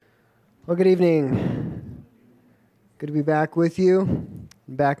Well, good evening. Good to be back with you,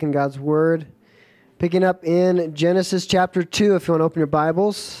 back in God's Word. Picking up in Genesis chapter 2, if you want to open your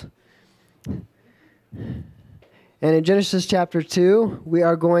Bibles. And in Genesis chapter 2, we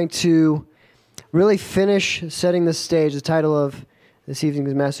are going to really finish setting the stage. The title of this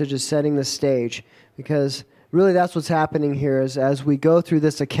evening's message is Setting the Stage, because really that's what's happening here is as we go through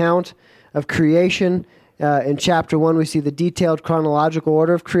this account of creation. In chapter 1, we see the detailed chronological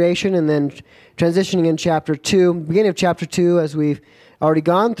order of creation, and then transitioning in chapter 2, beginning of chapter 2, as we've already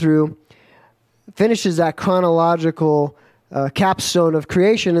gone through, finishes that chronological capstone of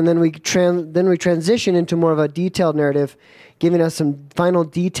creation, and then we transition into more of a detailed narrative, giving us some final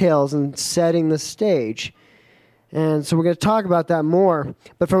details and setting the stage. And so we're going to talk about that more.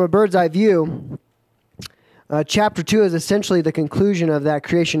 But from a bird's eye view, chapter 2 is essentially the conclusion of that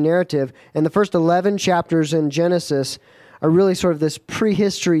creation narrative, and the first 11 chapters in Genesis are really sort of this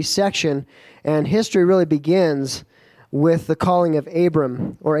prehistory section, and history really begins with the calling of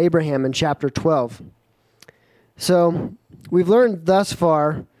Abram, or Abraham, in chapter 12. So we've learned thus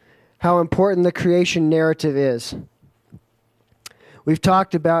far how important the creation narrative is. We've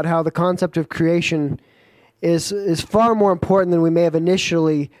talked about how the concept of creation is far more important than we may have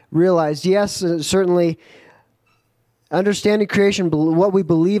initially realized. Yes, certainly understanding creation, what we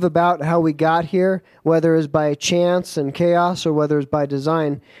believe about how we got here, whether it's by chance and chaos or whether it's by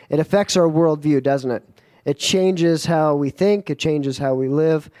design, it affects our worldview, doesn't it? It changes how we think, it changes how we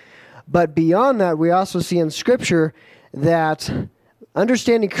live. But beyond that, we also see in Scripture that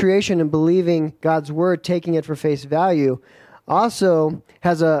understanding creation and believing God's Word, taking it for face value, also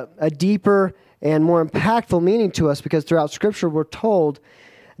has a deeper and more impactful meaning to us, because throughout Scripture we're told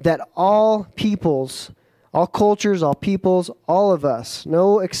that all peoples, all cultures, all peoples, all of us,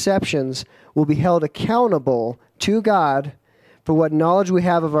 no exceptions, will be held accountable to God for what knowledge we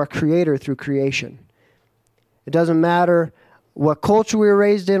have of our Creator through creation. It doesn't matter what culture we were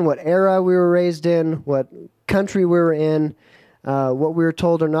raised in, what era we were raised in, what country we were in, what we were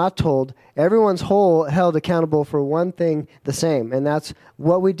told or not told. Everyone's held accountable for one thing the same, and that's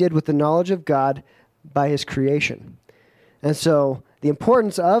what we did with the knowledge of God by His creation. And so the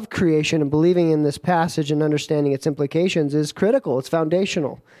importance of creation and believing in this passage and understanding its implications is critical. It's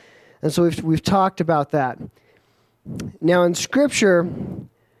foundational. And so we've talked about that. Now in Scripture,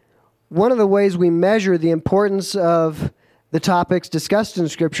 one of the ways we measure the importance of the topics discussed in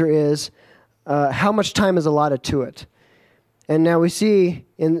Scripture is how much time is allotted to it. And now we see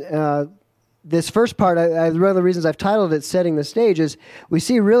in this first part, one of the reasons I've titled it Setting the Stage is we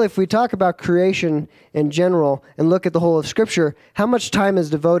see really if we talk about creation in general and look at the whole of Scripture, how much time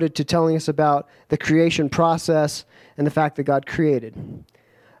is devoted to telling us about the creation process and the fact that God created.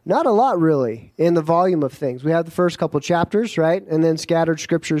 Not a lot, really, in the volume of things. We have the first couple chapters, right? And then scattered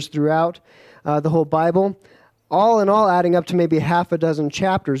scriptures throughout the whole Bible. All in all, adding up to maybe half a dozen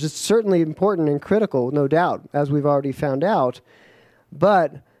chapters. It's certainly important and critical, no doubt, as we've already found out.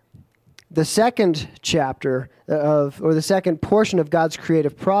 But the second chapter or the second portion of God's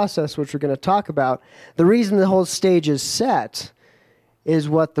creative process, which we're going to talk about, the reason the whole stage is set is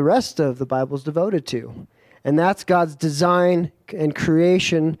what the rest of the Bible is devoted to. And that's God's design and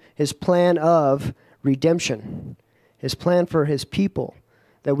creation, His plan of redemption, His plan for His people,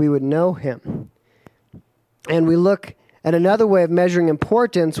 that we would know Him. And we look at another way of measuring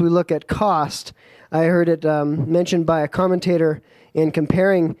importance. We look at cost. I heard it mentioned by a commentator in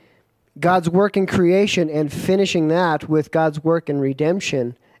comparing God's work in creation and finishing that with God's work in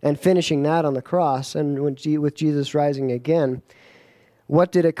redemption and finishing that on the cross and with Jesus rising again.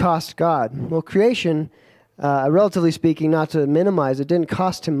 What did it cost God? Well, creation, relatively speaking, not to minimize, it didn't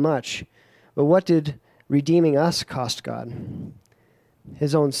cost Him much. But what did redeeming us cost God?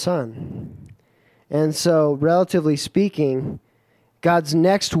 His own Son. And so, relatively speaking, God's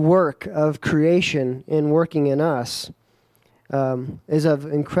next work of creation in working in us is of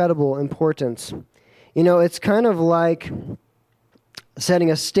incredible importance. You know, it's kind of like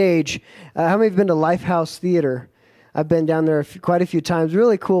setting a stage. How many have been to Lifehouse Theater? I've been down there quite a few times.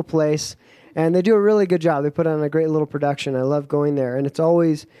 Really cool place. And they do a really good job. They put on a great little production. I love going there. And it's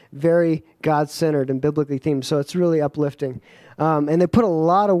always very God-centered and biblically themed, so it's really uplifting. And they put a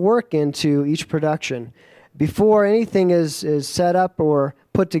lot of work into each production. Before anything is set up or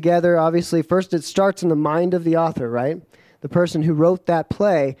put together, obviously, first it starts in the mind of the author, right? The person who wrote that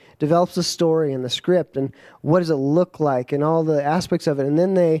play develops the story and the script and what does it look like and all the aspects of it. And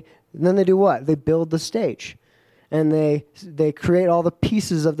then they do what? They build the stage. And they create all the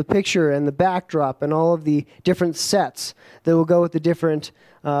pieces of the picture and the backdrop and all of the different sets that will go with the different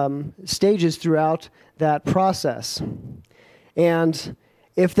stages throughout that process. And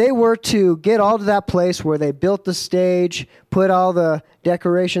if they were to get all to that place where they built the stage, put all the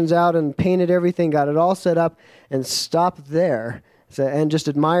decorations out and painted everything, got it all set up, and stopped there and just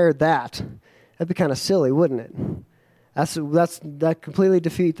admired that, that'd be kind of silly, wouldn't it? That completely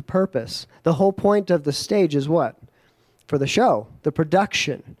defeats the purpose. The whole point of the stage is what? For the show, the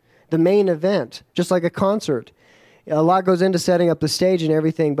production, the main event, just like a concert. A lot goes into setting up the stage and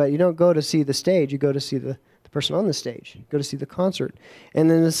everything, but you don't go to see the stage. You go to see the person on the stage. You go to see the concert.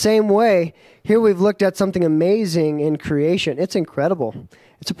 And in the same way, here we've looked at something amazing in creation. It's incredible.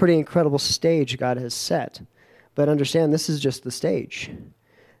 It's a pretty incredible stage God has set. But understand, this is just the stage.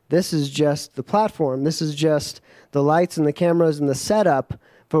 This is just the platform. This is just the lights and the cameras and the setup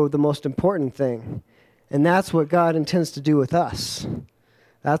for the most important thing. And that's what God intends to do with us.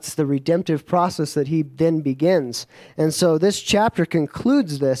 That's the redemptive process that he then begins. And so this chapter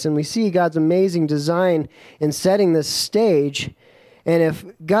concludes this, and we see God's amazing design in setting this stage. And if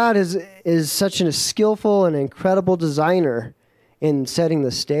God is such a skillful and incredible designer in setting the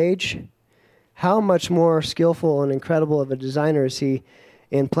stage, how much more skillful and incredible of a designer is he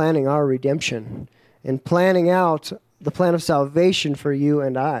in planning our redemption and planning out the plan of salvation for you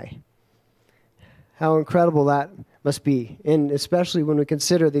and I? How incredible that must be, and especially when we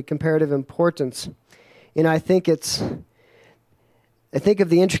consider the comparative importance. And I think of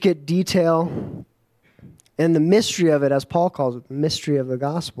the intricate detail and the mystery of it, as Paul calls it, the mystery of the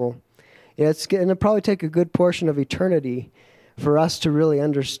gospel. It's going to probably take a good portion of eternity for us to really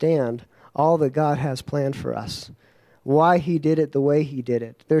understand all that God has planned for us, why he did it the way he did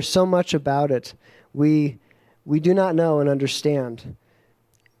it. There's so much about it we do not know and understand.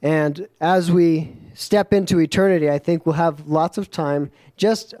 And as we step into eternity, I think we'll have lots of time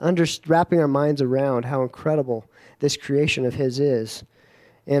just wrapping our minds around how incredible this creation of his is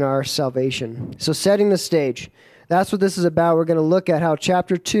in our salvation. So setting the stage, that's what this is about. We're going to look at how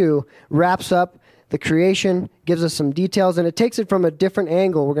chapter 2 wraps up the creation, gives us some details, and it takes it from a different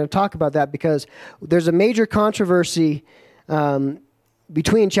angle. We're going to talk about that because there's a major controversy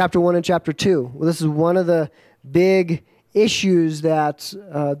between chapter 1 and chapter 2. Well, this is one of the big issues that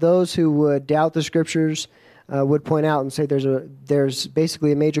those who would doubt the scriptures would point out and say there's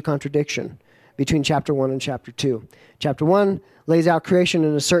basically a major contradiction between chapter 1 and chapter 2. Chapter 1 lays out creation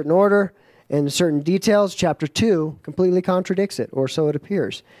in a certain order and certain details. Chapter 2 completely contradicts it, or so it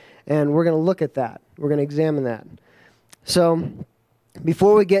appears. And we're going to look at that. We're going to examine that. So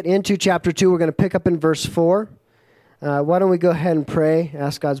before we get into chapter 2, we're going to pick up in verse 4. Why don't we go ahead and pray,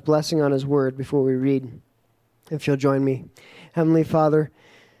 ask God's blessing on his word before we read. If you'll join me. Heavenly Father,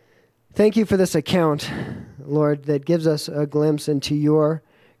 thank you for this account, Lord, that gives us a glimpse into your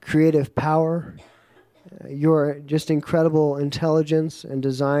creative power, your just incredible intelligence and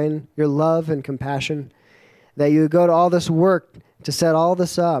design, your love and compassion, that you go to all this work to set all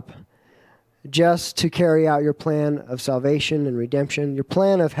this up just to carry out your plan of salvation and redemption, your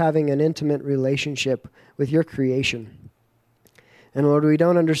plan of having an intimate relationship with your creation. And Lord, we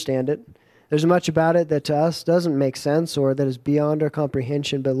don't understand it. There's much about it that to us doesn't make sense or that is beyond our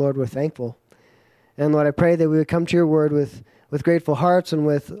comprehension, but Lord, we're thankful. And Lord, I pray that we would come to your word with grateful hearts and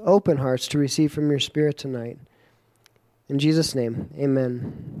with open hearts to receive from your Spirit tonight. In Jesus' name,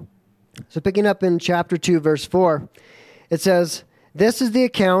 amen. So picking up in chapter 2, verse 4, it says, "This is the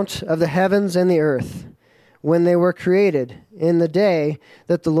account of the heavens and the earth, when they were created, in the day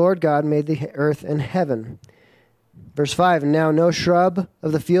that the Lord God made the earth and heaven." Verse 5, "And now no shrub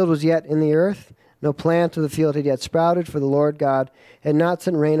of the field was yet in the earth, no plant of the field had yet sprouted, for the Lord God had not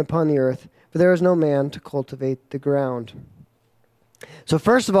sent rain upon the earth, for there was no man to cultivate the ground." So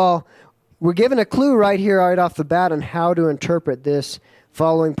first of all, we're given a clue right here, right off the bat, on how to interpret this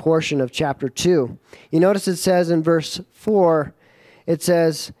following portion of chapter 2. You notice it says in verse 4, it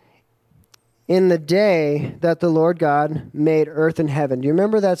says, "In the day that the Lord God made earth and heaven." Do you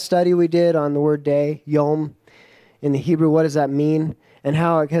remember that study we did on the word day, yom? In the Hebrew, what does that mean? And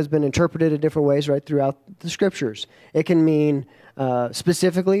how it has been interpreted in different ways right throughout the scriptures. It can mean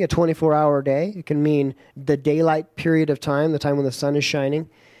specifically a 24-hour day. It can mean the daylight period of time, the time when the sun is shining.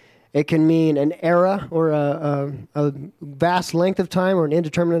 It can mean an era or a vast length of time or an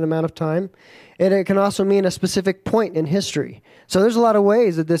indeterminate amount of time. And it can also mean a specific point in history. So there's a lot of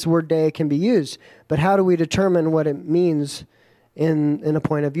ways that this word day can be used. But how do we determine what it means in a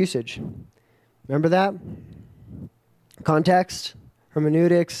point of usage? Remember that? Context,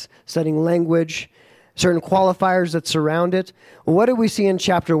 hermeneutics, studying language, certain qualifiers that surround it. Well, what did we see in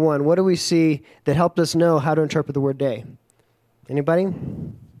chapter 1? What do we see that helped us know how to interpret the word day? Anybody?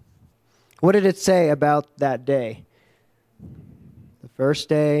 What did it say about that day? The first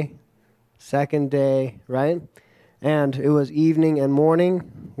day, second day, right? and it was evening and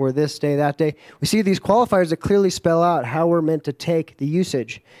morning, or this day, that day. We see these qualifiers that clearly spell out how we're meant to take the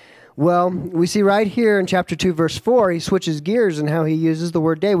usage. Well, we see right here in chapter 2, verse 4, he switches gears in how he uses the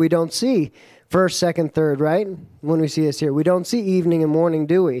word day. We don't see first, second, third, right? When we see this here. We don't see evening and morning,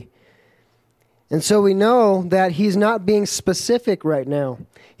 do we? And so we know that he's not being specific right now.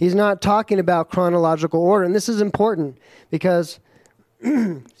 He's not talking about chronological order. And this is important because,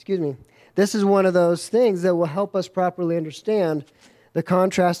 excuse me, this is one of those things that will help us properly understand the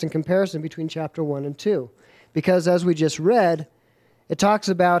contrast and comparison between chapter 1 and 2. Because as we just read, it talks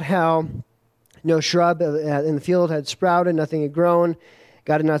about how no shrub in the field had sprouted, nothing had grown,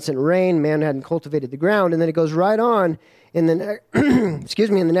 God had not sent rain, man hadn't cultivated the ground. And then it goes right on in the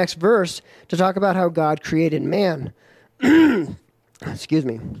in the next verse to talk about how God created man. Excuse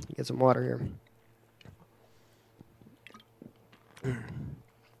me, get some water here.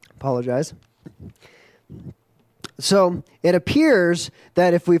 Apologize. So it appears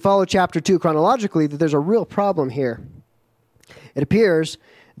that if we follow chapter 2 chronologically, that there's a real problem here. It appears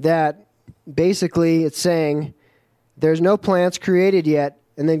that basically it's saying there's no plants created yet,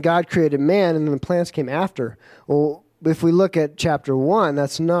 and then God created man, and then the plants came after. Well, if we look at chapter 1,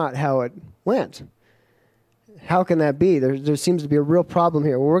 that's not how it went. How can that be? There seems to be a real problem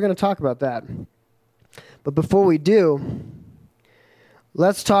here. Well, we're going to talk about that. But before we do,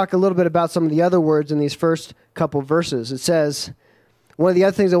 let's talk a little bit about some of the other words in these first couple verses. It says, one of the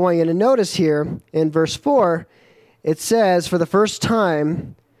other things I want you to notice here in verse 4, it says, for the first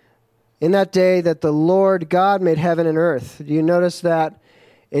time in that day that the Lord God made heaven and earth. Do you notice that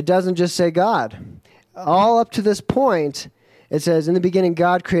it doesn't just say God? All up to this point, it says, in the beginning,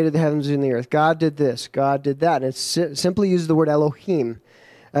 God created the heavens and the earth. God did this. God did that. And it simply uses the word Elohim,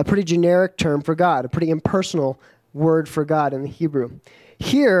 a pretty generic term for God, a pretty impersonal word for God in the Hebrew.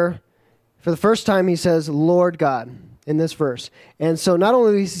 Here, for the first time, he says, Lord God, in this verse. And so not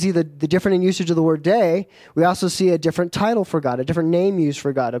only do we see the different usage of the word day, we also see a different title for God, a different name used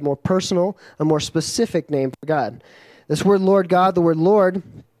for God, a more personal, a more specific name for God. This word Lord God, the word Lord,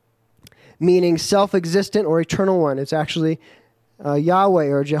 meaning self-existent or eternal one. It's actually Yahweh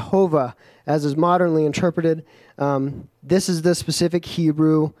or Jehovah, as is modernly interpreted. This is the specific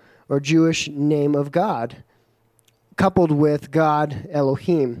Hebrew or Jewish name of God, coupled with God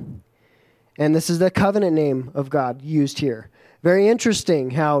Elohim. And this is the covenant name of God used here. Very interesting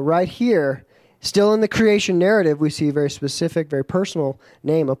how right here, still in the creation narrative, we see a very specific, very personal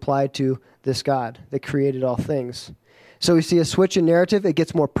name applied to this God that created all things. So we see a switch in narrative. It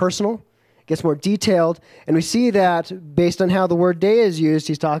gets more personal, it gets more detailed, and we see that based on how the word day is used,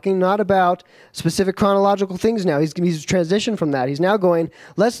 he's talking not about specific chronological things now. He's transitioned from that. He's now going,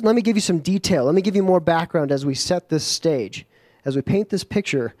 let me give you some detail. Let me give you more background as we set this stage, as we paint this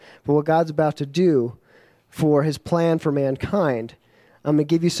picture for what God's about to do for his plan for mankind. I'm going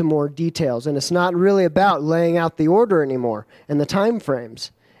to give you some more details. And it's not really about laying out the order anymore and the time frames.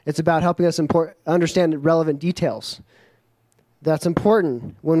 It's about helping us understand relevant details. That's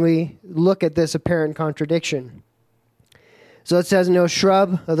important when we look at this apparent contradiction. So it says, no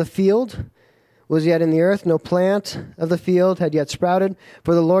shrub of the field was yet in the earth, no plant of the field had yet sprouted,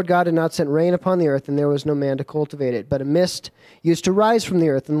 for the Lord God had not sent rain upon the earth, and there was no man to cultivate it. But a mist used to rise from the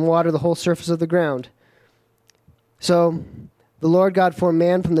earth and water the whole surface of the ground. So the Lord God formed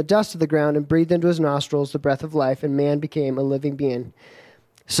man from the dust of the ground and breathed into his nostrils the breath of life, and man became a living being.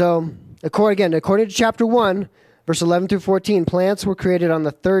 So, according to chapter 1, verse 11 through 14, plants were created on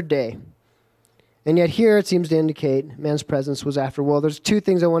the third day. And yet here it seems to indicate man's presence was after. Well, there's two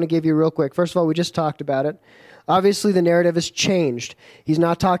things I want to give you real quick. First of all, we just talked about it. Obviously, the narrative has changed. He's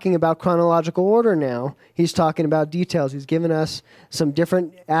not talking about chronological order now. He's talking about details. He's given us some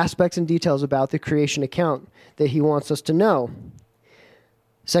different aspects and details about the creation account that he wants us to know.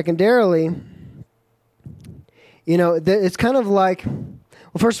 Secondarily, it's kind of like,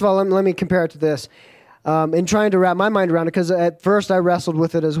 well, first of all, let me compare it to this. In trying to wrap my mind around it, because at first I wrestled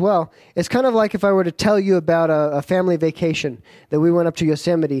with it as well. It's kind of like if I were to tell you about a family vacation that we went up to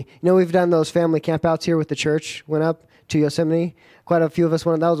Yosemite. We've done those family campouts here with the church, went up to Yosemite. Quite a few of us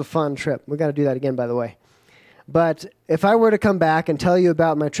went. That was a fun trip. We got to do that again, by the way. But if I were to come back and tell you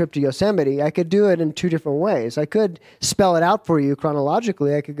about my trip to Yosemite, I could do it in two different ways. I could spell it out for you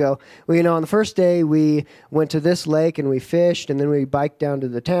chronologically. I could go, well, on the first day we went to this lake and we fished, and then we biked down to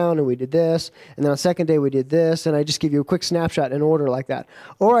the town and we did this, and then on the second day we did this, and I just give you a quick snapshot in order like that.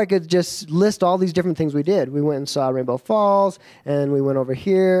 Or I could just list all these different things we did. We went and saw Rainbow Falls, and we went over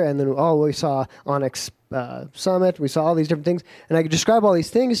here, and then we saw Onyx Summit. We saw all these different things, and I could describe all these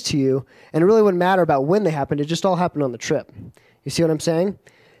things to you, and it really wouldn't matter about when they happened. It just all happened on the trip. You see what I'm saying?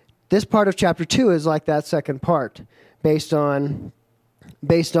 this part of chapter 2 is like that second part, based on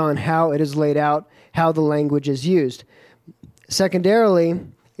how it is laid out, how the language is used. Secondarily,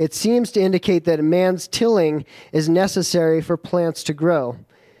 it seems to indicate that man's tilling is necessary for plants to grow.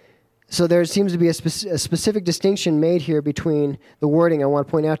 So there seems to be a specific distinction made here between the wording I want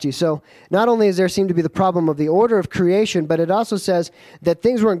to point out to you. So not only does there seem to be the problem of the order of creation, but it also says that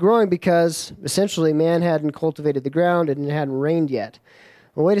things weren't growing because essentially man hadn't cultivated the ground and it hadn't rained yet.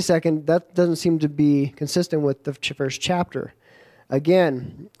 Well, wait a second, that doesn't seem to be consistent with the first chapter.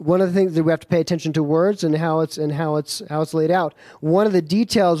 Again, one of the things that we have to pay attention to words and how it's laid out. One of the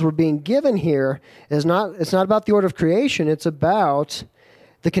details we're being given here is it's not about the order of creation, it's about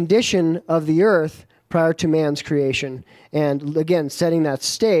the condition of the earth prior to man's creation. And again, setting that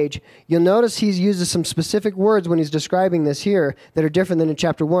stage, you'll notice he uses some specific words when he's describing this here that are different than in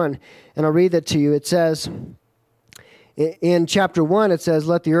chapter 1. And I'll read that to you. It says, in chapter 1, it says,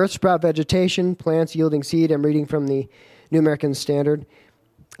 let the earth sprout vegetation, plants yielding seed. I'm reading from the New American Standard.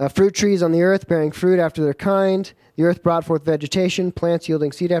 Fruit trees on the earth bearing fruit after their kind. The earth brought forth vegetation, plants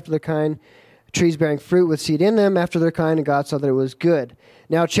yielding seed after their kind, trees bearing fruit with seed in them after their kind, and God saw that it was good.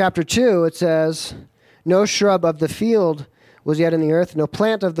 Now, chapter 2, it says, no shrub of the field was yet in the earth, no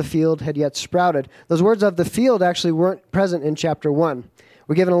plant of the field had yet sprouted. Those words of the field actually weren't present in chapter 1.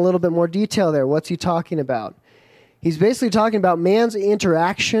 We're given a little bit more detail there. What's he talking about? He's basically talking about man's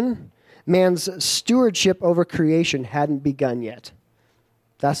interaction, man's stewardship over creation hadn't begun yet.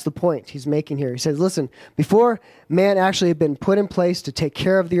 That's the point he's making here. He says, listen, before man actually had been put in place to take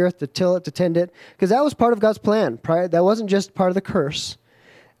care of the earth, to till it, to tend it, because that was part of God's plan. That wasn't just part of the curse.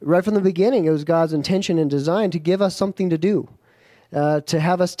 Right from the beginning, it was God's intention and design to give us something to do, to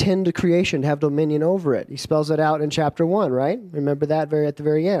have us tend to creation, to have dominion over it. He spells it out in chapter 1, right? Remember that at the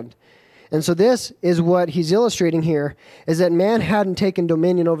very end. And so this is what he's illustrating here, is that man hadn't taken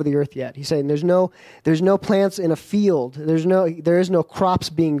dominion over the earth yet. He's saying there's no plants in a field. There is no crops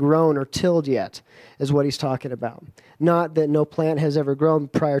being grown or tilled yet, is what he's talking about. Not that no plant has ever grown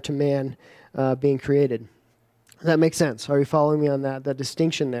prior to man being created. Does that make sense? Are you following me on that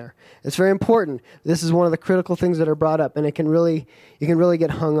distinction there? It's very important. This is one of the critical things that are brought up, and you can really get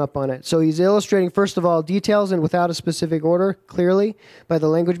hung up on it. So he's illustrating, first of all, details and without a specific order, clearly, by the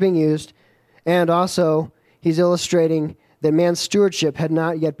language being used. And also, he's illustrating that man's stewardship had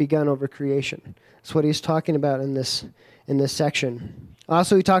not yet begun over creation. That's what he's talking about in this section.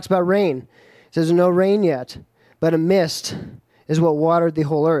 Also, he talks about rain. He says, no rain yet, but a mist is what watered the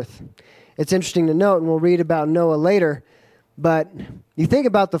whole earth. It's interesting to note, and we'll read about Noah later, but you think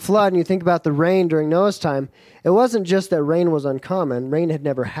about the flood and you think about the rain during Noah's time, it wasn't just that rain was uncommon. Rain had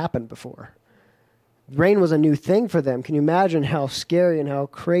never happened before. Rain was a new thing for them. Can you imagine how scary and how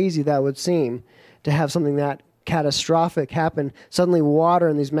crazy that would seem to have something that catastrophic happen? Suddenly water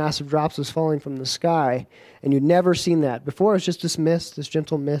in these massive drops was falling from the sky, and you'd never seen that. Before, it was just this mist, this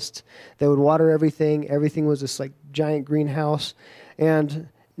gentle mist that would water everything. Everything was this like giant greenhouse. And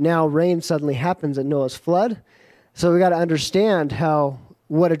now rain suddenly happens at Noah's flood. So we got to understand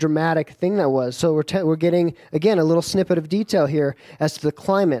what a dramatic thing that was. So we're getting, again, a little snippet of detail here as to the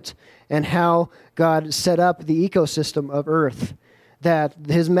climate and how God set up the ecosystem of earth. That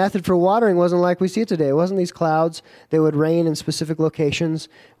his method for watering wasn't like we see it today. It wasn't these clouds that would rain in specific locations.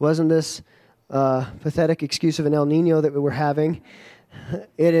 It wasn't this pathetic excuse of an El Nino that we were having.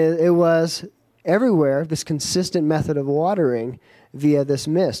 It was everywhere, this consistent method of watering via this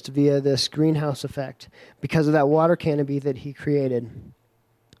mist, via this greenhouse effect, because of that water canopy that he created.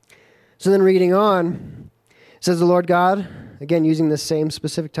 So then reading on, it says, the Lord God, again using the same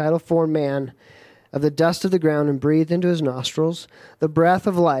specific title, formed man of the dust of the ground and breathed into his nostrils the breath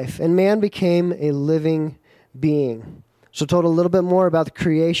of life, and man became a living being. So told a little bit more about the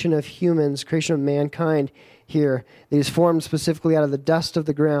creation of humans, creation of mankind here, that he's formed specifically out of the dust of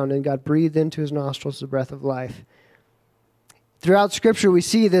the ground, and God breathed into his nostrils the breath of life. Throughout Scripture, we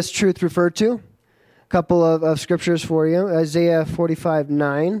see this truth referred to. A couple of scriptures for you. Isaiah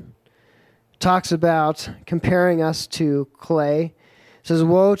 45:9 talks about comparing us to clay. It says,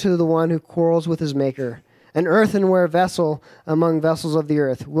 woe to the one who quarrels with his maker, an earthenware vessel among vessels of the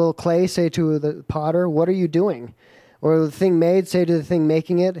earth. Will clay say to the potter, what are you doing? Or the thing made say to the thing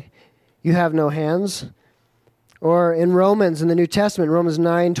making it, you have no hands? Or in Romans, in the New Testament, Romans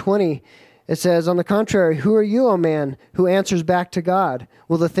 9:20, it says, on the contrary, who are you, O man, who answers back to God?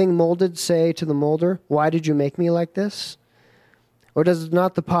 Will the thing molded say to the molder, why did you make me like this? Or does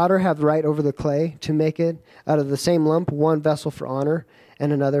not the potter have right over the clay to make it out of the same lump, one vessel for honor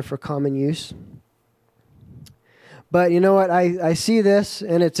and another for common use? But you know what? I see this,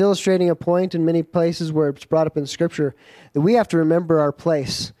 and it's illustrating a point in many places where it's brought up in Scripture, that we have to remember our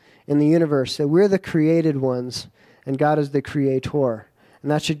place in the universe, that we're the created ones and God is the creator.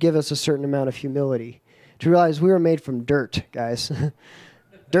 And that should give us a certain amount of humility to realize we were made from dirt, guys.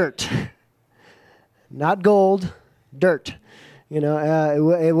 Dirt. Not gold, dirt.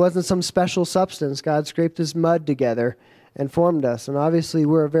 It wasn't some special substance. God scraped his mud together and formed us. And obviously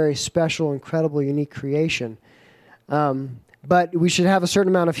we're a very special, incredible, unique creation. But we should have a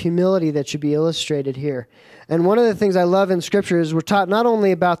certain amount of humility that should be illustrated here. And one of the things I love in Scripture is we're taught not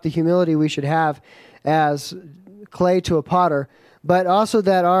only about the humility we should have as clay to a potter, but also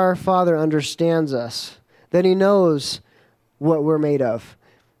that our Father understands us, that he knows what we're made of.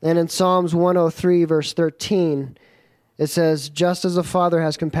 And in Psalms 103, verse 13, it says, "Just as a father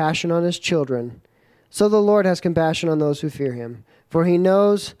has compassion on his children, so the Lord has compassion on those who fear him. For he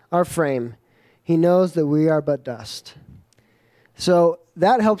knows our frame. He knows that we are but dust." So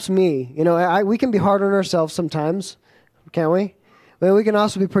that helps me. We can be hard on ourselves sometimes, can't we? But we can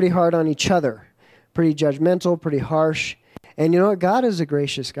also be pretty hard on each other, pretty judgmental, pretty harsh. And you know what? God is a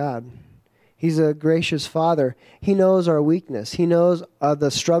gracious God. He's a gracious Father. He knows our weakness. He knows the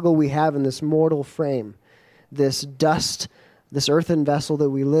struggle we have in this mortal frame, this dust, this earthen vessel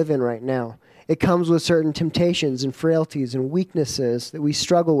that we live in right now. It comes with certain temptations and frailties and weaknesses that we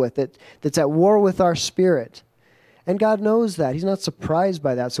struggle with, that's at war with our spirit. And God knows that. He's not surprised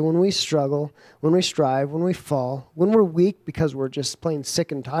by that. So when we struggle, when we strive, when we fall, when we're weak because we're just plain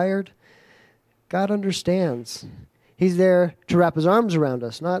sick and tired, God understands. He's there to wrap his arms around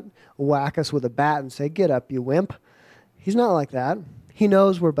us, not whack us with a bat and say, "Get up, you wimp." He's not like that. He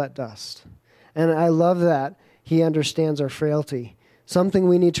knows we're but dust. And I love that he understands our frailty. Something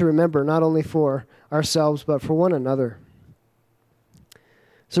we need to remember, not only for ourselves, but for one another.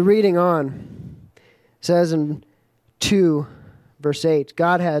 So reading on, it says in 2, verse 8,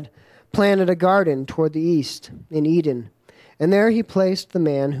 God had planted a garden toward the east in Eden, and there he placed the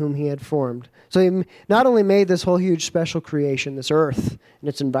man whom he had formed. So he not only made this whole huge special creation, this earth and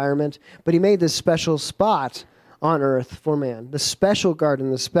its environment, but he made this special spot on earth for man, the special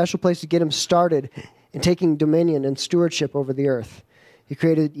garden, the special place to get him started in taking dominion and stewardship over the earth. He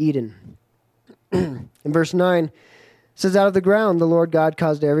created Eden. In verse 9, it says, "Out of the ground the Lord God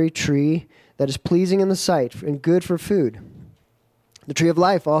caused every tree that is pleasing in the sight and good for food. The tree of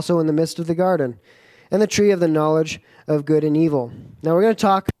life also in the midst of the garden, and the tree of the knowledge of good and evil." Now we're going to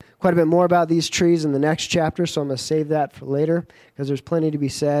talk quite a bit more about these trees in the next chapter, so I'm going to save that for later, because there's plenty to be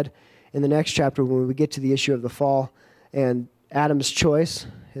said in the next chapter when we get to the issue of the fall and Adam's choice,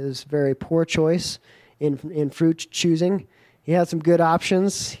 his very poor choice in fruit choosing. He had some good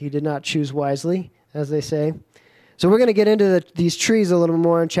options. He did not choose wisely, as they say. So we're going to get into these trees a little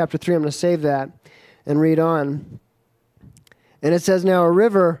more in chapter 3. I'm going to save that and read on. And it says, "Now a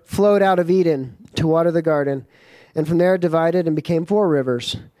river flowed out of Eden to water the garden, and from there it divided and became 4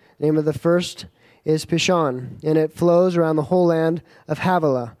 rivers. The name of the first is Pishon, and it flows around the whole land of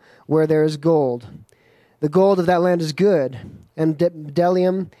Havilah, where there is gold. The gold of that land is good, and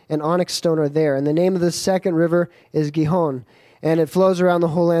bdellium and onyx stone are there. And the name of the second river is Gihon, and it flows around the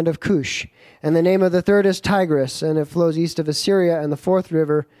whole land of Cush. And the name of the third is Tigris, and it flows east of Assyria. And the fourth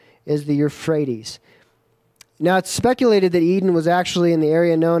river is the Euphrates." Now, it's speculated that Eden was actually in the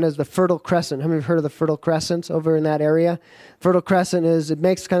area known as the Fertile Crescent. How many have heard of the Fertile Crescent over in that area? Fertile Crescent it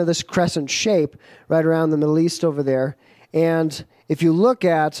makes kind of this crescent shape right around the Middle East over there. And if you look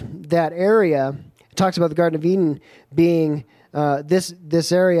at that area, it talks about the Garden of Eden being,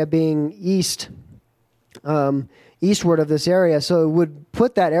 this area being eastward of this area. So it would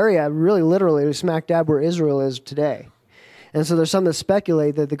put that area really literally smack dab where Israel is today. And so there's some that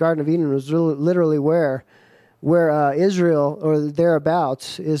speculate that the Garden of Eden was really, literally where Israel or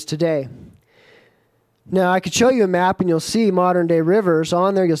thereabouts is today. Now, I could show you a map and you'll see modern-day rivers.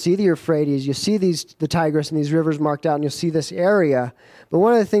 On there, you'll see the Euphrates. You'll see the Tigris and these rivers marked out, and you'll see this area. But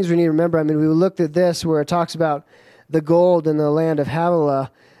one of the things we need to remember, we looked at this where it talks about the gold in the land of Havilah.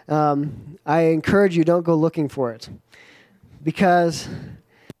 I encourage you, don't go looking for it. Because,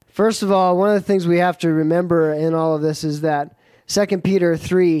 first of all, one of the things we have to remember in all of this is that 2 Peter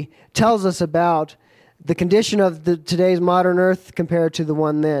 3 tells us about the condition of today's modern earth compared to the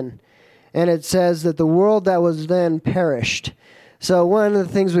one then. And it says that the world that was then perished. So one of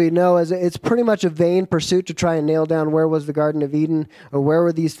the things we know is it's pretty much a vain pursuit to try and nail down where was the Garden of Eden or where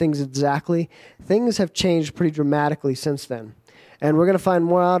were these things exactly. Things have changed pretty dramatically since then. And we're going to find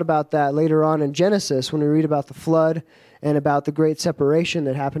more out about that later on in Genesis when we read about the flood and about the great separation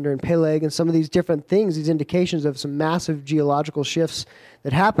that happened during Peleg and some of these different things, these indications of some massive geological shifts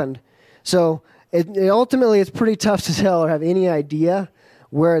that happened. So ultimately it's pretty tough to tell or have any idea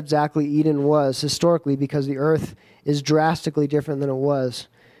where exactly Eden was historically because the earth is drastically different than it was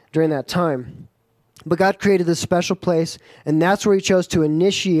during that time. But God created this special place, and that's where he chose to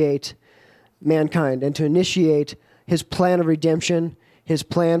initiate mankind and to initiate his plan of redemption, his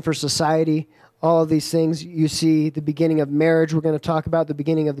plan for society, all of these things. You see the beginning of marriage we're going to talk about, the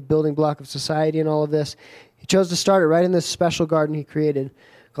beginning of the building block of society and all of this. He chose to start it right in this special garden he created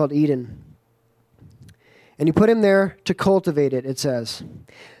called Eden. And he put him there to cultivate it, it says.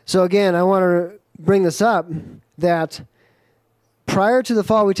 So again, I want to bring this up, that prior to the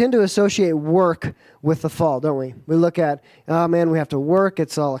fall, we tend to associate work with the fall, don't we? We look at, oh man, we have to work,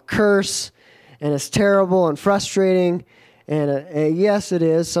 it's all a curse, and it's terrible and frustrating, and yes, it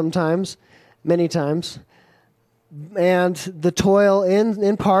is sometimes, many times. And the toil,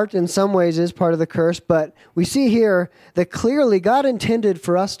 in part, in some ways, is part of the curse, but we see here that clearly God intended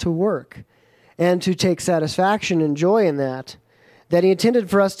for us to work and to take satisfaction and joy in that. That he intended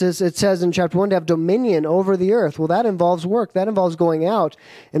for us to, it says in chapter 1, to have dominion over the earth. Well, that involves work. That involves going out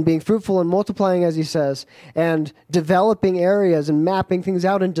and being fruitful and multiplying, as he says, and developing areas and mapping things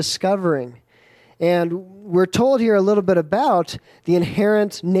out and discovering. And we're told here a little bit about the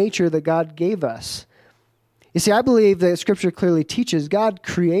inherent nature that God gave us. You see, I believe that Scripture clearly teaches God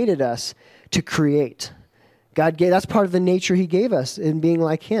created us to create. That's part of the nature he gave us in being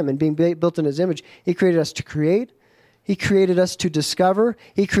like him and being built in his image. He created us to create. He created us to discover.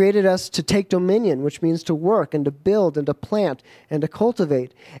 He created us to take dominion, which means to work and to build and to plant and to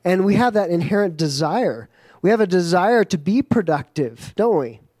cultivate. And we have that inherent desire. We have a desire to be productive, don't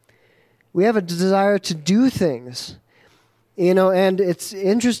we? We have a desire to do things. And it's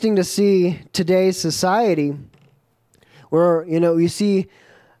interesting to see today's society where, you see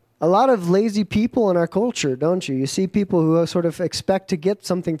a lot of lazy people in our culture, don't you? You see people who sort of expect to get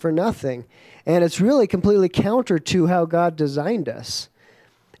something for nothing. And it's really completely counter to how God designed us.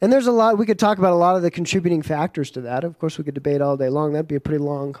 And there's we could talk about a lot of the contributing factors to that. Of course, we could debate all day long. That'd be a pretty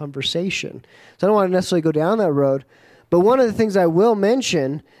long conversation. So I don't want to necessarily go down that road. But one of the things I will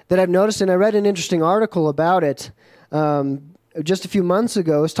mention that I've noticed, and I read an interesting article about it just a few months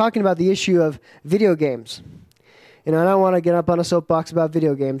ago, is talking about the issue of video games. I don't want to get up on a soapbox about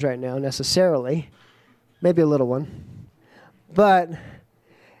video games right now necessarily. Maybe a little one. But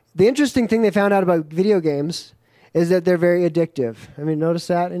the interesting thing they found out about video games is that they're very addictive. Notice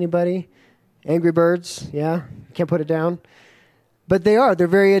that? Anybody? Angry Birds? Yeah? Can't put it down? But they're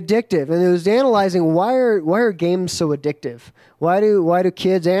very addictive. And it was analyzing why are games so addictive? Why do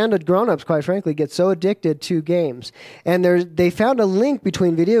kids and grown-ups, quite frankly, get so addicted to games? And they found a link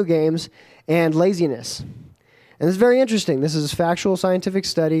between video games and laziness. And this is very interesting. This is a factual scientific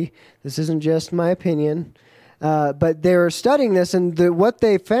study. This isn't just my opinion. But they were studying this, and what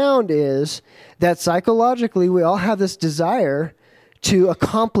they found is that psychologically we all have this desire to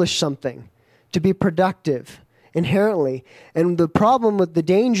accomplish something, to be productive inherently. And the problem with the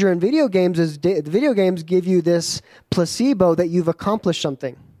danger in video games is the video games give you this placebo that you've accomplished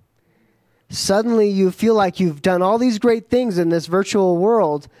something. Suddenly you feel like you've done all these great things in this virtual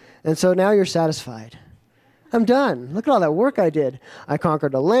world, and so now you're satisfied. I'm done. Look at all that work I did. I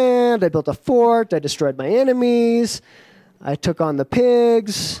conquered a land. I built a fort. I destroyed my enemies. I took on the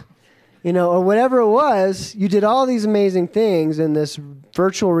pigs, or whatever it was. You did all these amazing things in this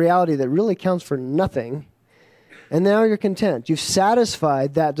virtual reality that really counts for nothing. And now you're content. You've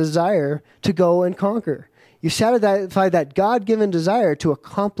satisfied that desire to go and conquer. You've satisfied that God-given desire to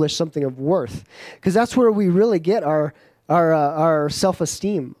accomplish something of worth. Because that's where we really get our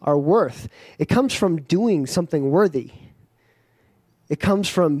self-esteem, our worth. It comes from doing something worthy. It comes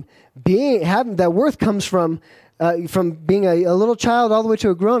from that worth comes from being a little child all the way to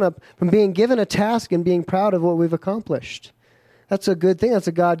a grown-up, from being given a task and being proud of what we've accomplished. That's a good thing. That's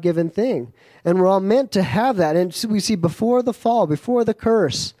a God-given thing. And we're all meant to have that. And so we see before the fall, before the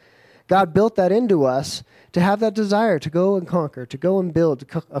curse, God built that into us to have that desire to go and conquer, to go and build,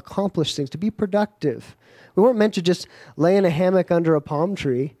 to accomplish things, to be productive. We weren't meant to just lay in a hammock under a palm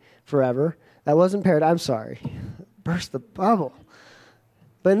tree forever. That wasn't paradise. I'm sorry. Burst the bubble.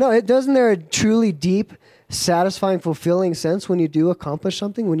 But no, doesn't there a truly deep, satisfying, fulfilling sense when you do accomplish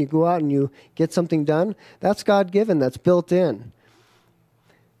something, when you go out and you get something done? That's God-given. That's built in.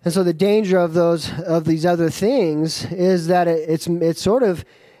 And so the danger of these other things is that it sort of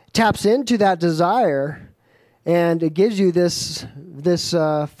taps into that desire, and it gives you this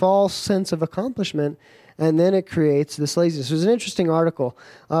false sense of accomplishment. And then it creates this laziness. There's an interesting article.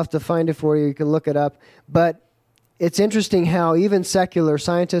 I'll have to find it for you. You can look it up. But it's interesting how even secular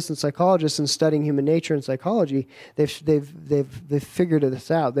scientists and psychologists in studying human nature and psychology, they've figured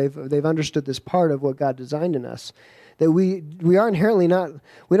this out. They've understood this part of what God designed in us. That we are inherently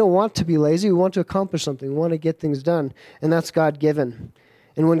we don't want to be lazy. We want to accomplish something. We want to get things done. And that's God-given.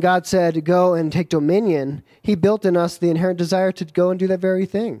 And And when God said, go and take dominion, he built in us the inherent desire to go and do that very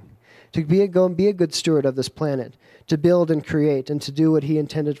thing, to go and be a good steward of this planet, to build and create, and to do what he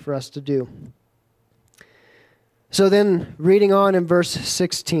intended for us to do. So then, reading on in verse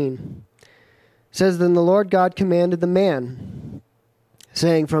 16, it says, then the Lord God commanded the man,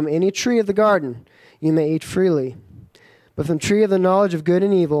 saying, from any tree of the garden you may eat freely, but from the tree of the knowledge of good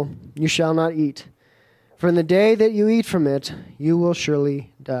and evil you shall not eat. For in the day that you eat from it, you will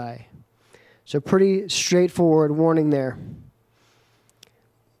surely die. So pretty straightforward warning there.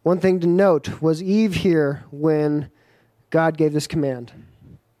 One thing to note, was Eve here when God gave this command?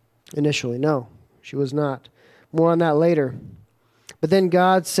 Initially, no, she was not. More on that later. But then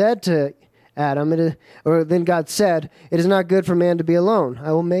God said to Adam, it is not good for man to be alone.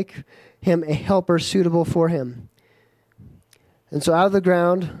 I will make him a helper suitable for him. And so out of the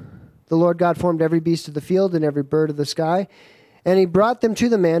ground, the Lord God formed every beast of the field and every bird of the sky, and he brought them to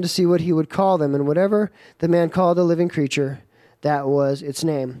the man to see what he would call them. And whatever the man called a living creature, that was its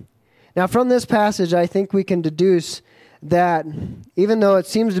name. Now from this passage, I think we can deduce that even though it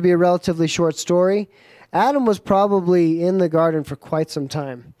seems to be a relatively short story, Adam was probably in the garden for quite some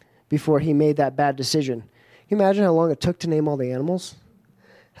time before he made that bad decision. Can you imagine how long it took to name all the animals?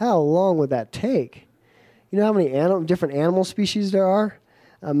 How long would that take? You know how many different animal species there are?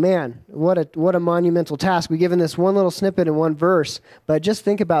 Man, what a monumental task. We've given this one little snippet in one verse, but just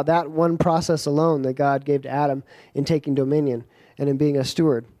think about that one process alone that God gave to Adam in taking dominion and in being a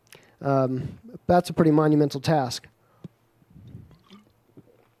steward. That's a pretty monumental task.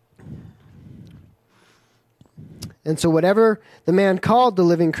 And so whatever the man called the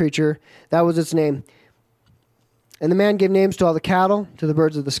living creature, that was its name. And the man gave names to all the cattle, to the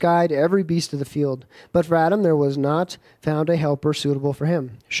birds of the sky, to every beast of the field. But for Adam there was not found a helper suitable for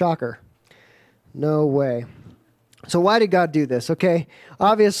him. Shocker. No way. So why did God do this? Okay,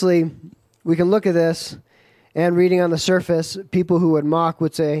 obviously we can look at this, and reading on the surface, people who would mock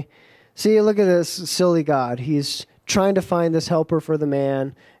would say, see, look at this silly God. He's trying to find this helper for the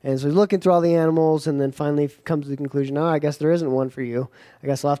man, and so he's looking through all the animals, and then finally comes to the conclusion, I guess there isn't one for you. I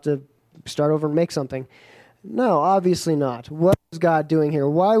guess I'll have to start over and make something. No, obviously not. What is God doing here?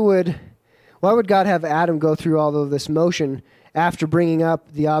 Why would God have Adam go through all of this motion after bringing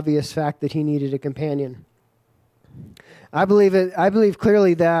up the obvious fact that he needed a companion? I believe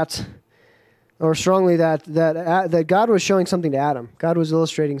clearly that, or strongly that God was showing something to Adam. God was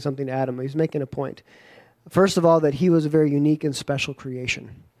illustrating something to Adam. He was making a point. First of all, that he was a very unique and special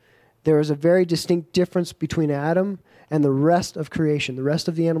creation. There is a very distinct difference between Adam and the rest of creation, the rest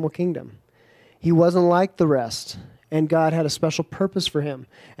of the animal kingdom. He wasn't like the rest, and God had a special purpose for him.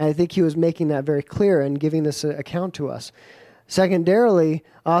 And I think he was making that very clear and giving this account to us. Secondarily,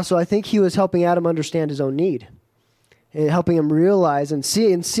 also, I think he was helping Adam understand his own need, and helping him realize and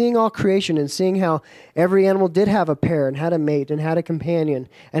seeing all creation and seeing how every animal did have a pair and had a mate and had a companion,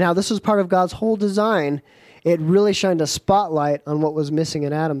 and how this was part of God's whole design. It really shined a spotlight on what was missing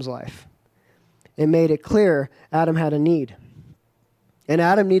in Adam's life. It made it clear Adam had a need, and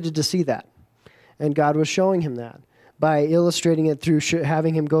Adam needed to see that. And God was showing him that by illustrating it through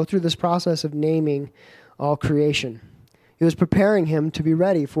having him go through this process of naming all creation. He was preparing him to be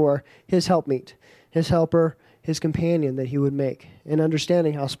ready for his helpmeet, his helper, his companion that he would make, and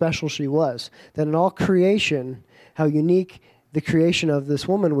understanding how special she was, that in all creation, how unique the creation of this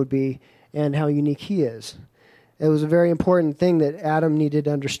woman would be and how unique he is. It was a very important thing that Adam needed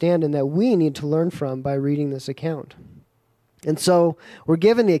to understand and that we need to learn from by reading this account. And so we're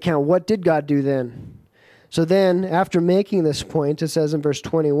given the account. What did God do then? So then, after making this point, it says in verse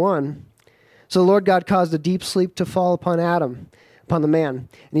 21, so the Lord God caused a deep sleep to fall upon Adam, upon the man,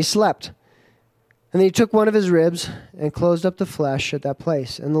 and he slept. And then he took one of his ribs and closed up the flesh at that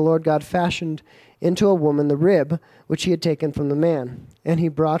place. And the Lord God fashioned into a woman the rib which he had taken from the man, and he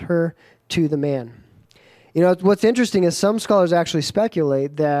brought her to the man. You know, what's interesting is some scholars actually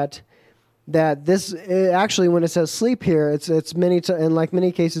speculate that this actually, when it says sleep here, it's and like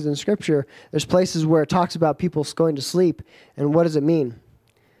many cases in Scripture, there's places where it talks about people going to sleep, and what does it mean?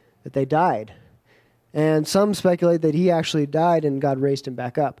 That they died. And some speculate that he actually died and God raised him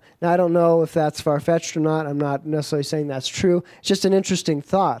back up. Now, I don't know if that's far-fetched or not. I'm not necessarily saying that's true. It's just an interesting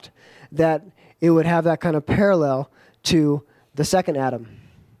thought that it would have that kind of parallel to the second Adam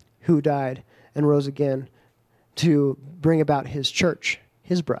who died and rose again to bring about his church,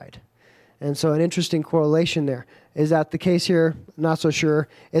 his bride. And so an interesting correlation there. Is that the case here? Not so sure.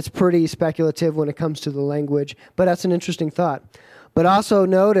 It's pretty speculative when it comes to the language, but that's an interesting thought. But also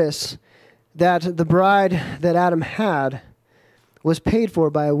notice that the bride that Adam had was paid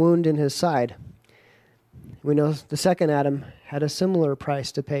for by a wound in his side. We know the second Adam had a similar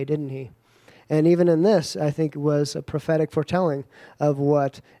price to pay, didn't he? And even in this, I think, was a prophetic foretelling of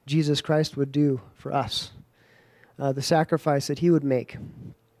what Jesus Christ would do for us. The sacrifice that he would make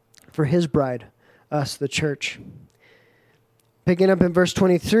for his bride, us, the church. Picking up in verse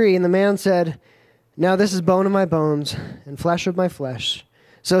 23, and the man said, "Now this is bone of my bones and flesh of my flesh."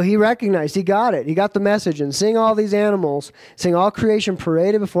 So he recognized, he got it. He got the message. And seeing all these animals, seeing all creation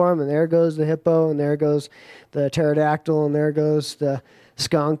paraded before him, and there goes the hippo, and there goes the pterodactyl, and there goes the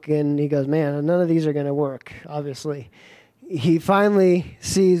skunk, and he goes, man, none of these are going to work, obviously. He finally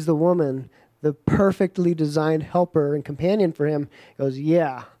sees the woman, the perfectly designed helper and companion for him. He goes,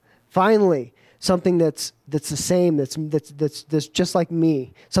 yeah, finally, something that's the same, that's just like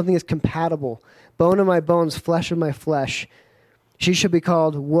me, something that's compatible. Bone of my bones, flesh of my flesh. She should be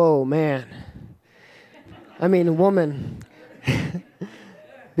called, whoa, man. I mean, woman.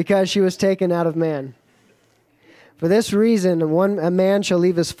 Because she was taken out of man. For this reason, a man shall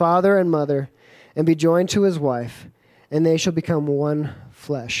leave his father and mother and be joined to his wife, and they shall become one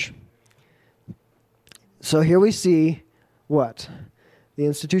flesh. So here we see what? The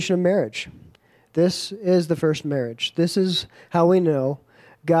institution of marriage. This is the first marriage. This is how we know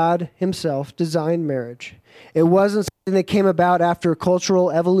God himself designed marriage. It wasn't something that came about after cultural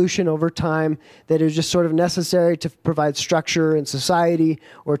evolution over time, that it was just sort of necessary to provide structure in society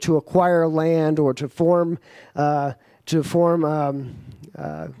or to acquire land or to form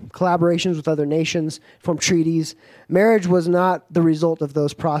collaborations with other nations, form treaties. Marriage was not the result of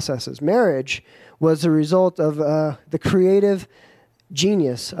those processes. Marriage was the result of the creative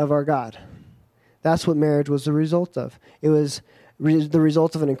genius of our God. That's what marriage was the result of. It was the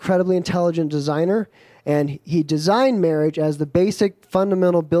result of an incredibly intelligent designer, and he designed marriage as the basic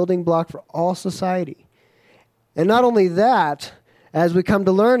fundamental building block for all society. And not only that, as we come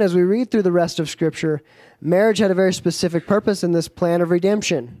to learn, as we read through the rest of Scripture, marriage had a very specific purpose in this plan of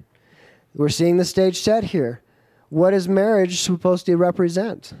redemption. We're seeing the stage set here. What is marriage supposed to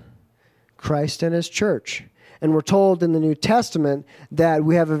represent? Christ and his church. And we're told in the New Testament that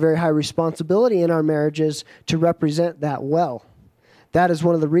we have a very high responsibility in our marriages to represent that well. That is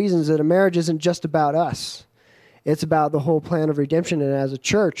one of the reasons that a marriage isn't just about us. It's about the whole plan of redemption. And as a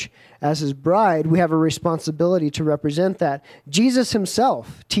church, as his bride, we have a responsibility to represent that. Jesus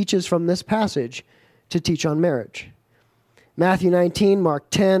himself teaches from this passage to teach on marriage. Matthew 19, Mark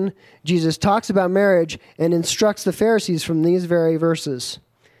 10, Jesus talks about marriage and instructs the Pharisees from these very verses.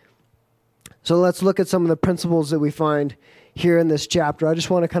 So let's look at some of the principles that we find here in this chapter. I just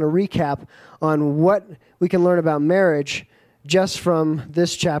want to kind of recap on what we can learn about marriage just from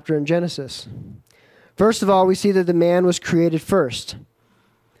this chapter in Genesis. First of all, we see that the man was created first.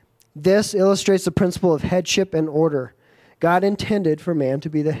 This illustrates the principle of headship and order. God intended for man to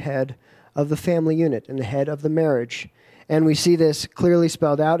be the head of the family unit and the head of the marriage. And we see this clearly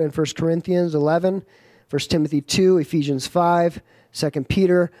spelled out in 1 Corinthians 11, 1 Timothy 2, Ephesians 5, 2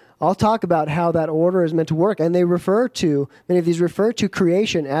 Peter. I'll talk about how that order is meant to work. And many of these refer to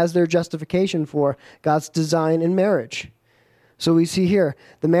creation as their justification for God's design in marriage. So we see here,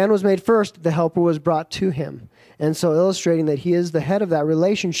 the man was made first, the helper was brought to him. And so illustrating that he is the head of that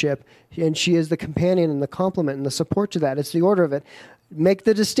relationship, and she is the companion and the complement and the support to that. It's the order of it. Make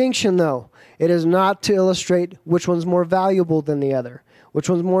the distinction, though. It is not to illustrate which one's more valuable than the other, which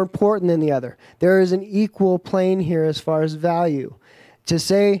one's more important than the other. There is an equal plane here as far as value. To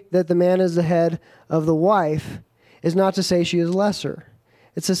say that the man is the head of the wife is not to say she is lesser.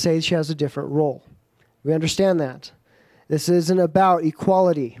 It's to say she has a different role. We understand that. This isn't about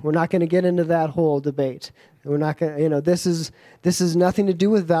equality. We're not going to get into that whole debate. We're not going to, this is nothing to do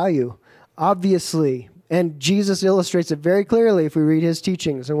with value. Obviously, and Jesus illustrates it very clearly if we read his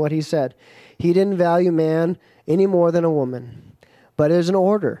teachings and what he said. He didn't value man any more than a woman. But there's an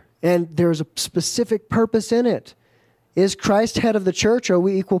order, and there's a specific purpose in it. Is Christ head of the church, or are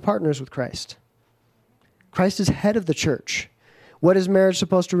we equal partners with Christ? Christ is head of the church. What is marriage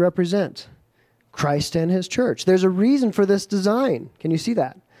supposed to represent? Christ and his church. There's a reason for this design. Can you see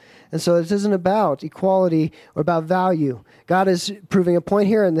that? And so this isn't about equality or about value. God is proving a point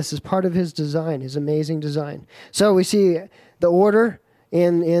here, and this is part of his design, his amazing design. So we see the order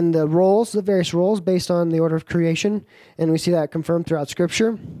in the roles, the various roles based on the order of creation, and we see that confirmed throughout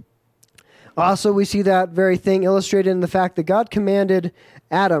Scripture. Also, we see that very thing illustrated in the fact that God commanded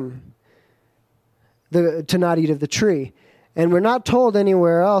Adam to not eat of the tree. And we're not told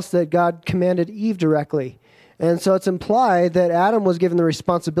anywhere else that God commanded Eve directly. And so it's implied that Adam was given the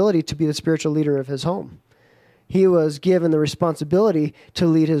responsibility to be the spiritual leader of his home. He was given the responsibility to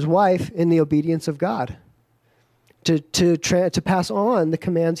lead his wife in the obedience of God, to pass on the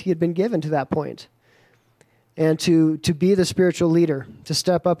commands he had been given to that point. and to be the spiritual leader, to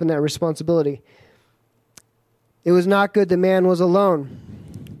step up in that responsibility. It was not good the man was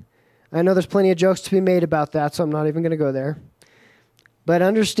alone. I know there's plenty of jokes to be made about that, so I'm not even going to go there. But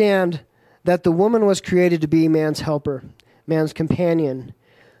understand that the woman was created to be man's helper, man's companion.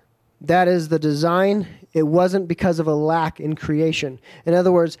 That is the design. It wasn't because of a lack in creation. In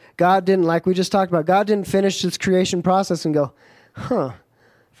other words, God didn't, like we just talked about, God didn't finish this creation process and go,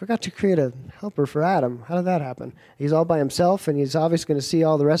 forgot to create a helper for Adam. How did that happen? He's all by himself, and he's obviously going to see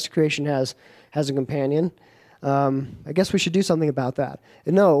all the rest of creation has a companion. I guess we should do something about that.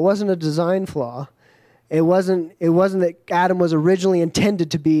 No, it wasn't a design flaw. It wasn't that Adam was originally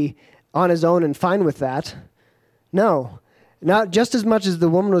intended to be on his own and fine with that. No. Not just as much as the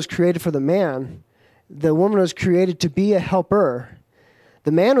woman was created for the man, the woman was created to be a helper.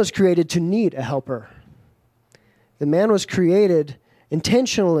 The man was created to need a helper. The man was created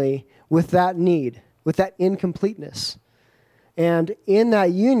intentionally with that need, with that incompleteness. And in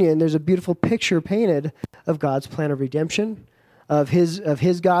that union, there's a beautiful picture painted of God's plan of redemption, of his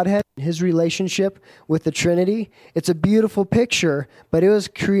Godhead, his relationship with the Trinity. It's a beautiful picture, but it was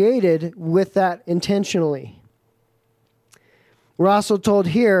created with that intentionally. We're also told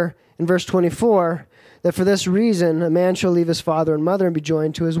here in verse 24 that for this reason a man shall leave his father and mother and be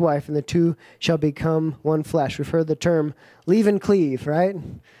joined to his wife, and the two shall become one flesh. We've heard the term leave and cleave, right?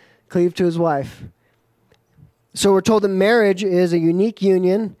 Cleave to his wife. So we're told that marriage is a unique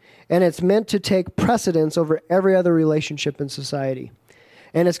union, and it's meant to take precedence over every other relationship in society.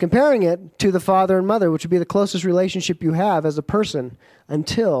 And it's comparing it to the father and mother, which would be the closest relationship you have as a person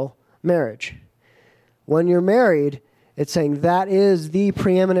until marriage. When you're married, it's saying that is the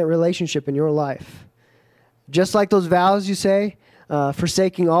preeminent relationship in your life. Just like those vows you say,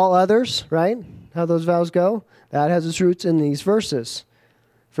 forsaking all others, right? How those vows go? That has its roots in these verses.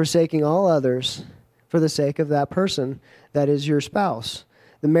 Forsaking all others for the sake of that person that is your spouse.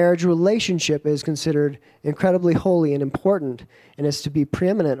 The marriage relationship is considered incredibly holy and important, and is to be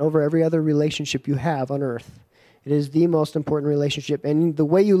preeminent over every other relationship you have on earth. It is the most important relationship. And the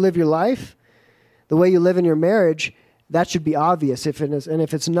way you live your life, the way you live in your marriage, that should be obvious. If it is, and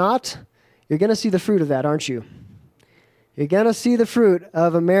if it's not, you're going to see the fruit of that, aren't you? You're going to see the fruit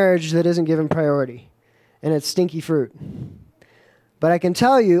of a marriage that isn't given priority, and it's stinky fruit. But I can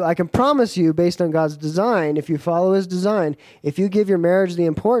tell you, I can promise you, based on God's design, if you follow his design, if you give your marriage the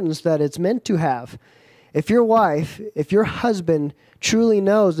importance that it's meant to have, if your wife, if your husband truly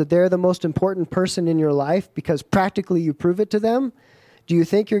knows that they're the most important person in your life because practically you prove it to them, do you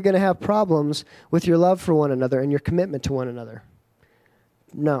think you're going to have problems with your love for one another and your commitment to one another?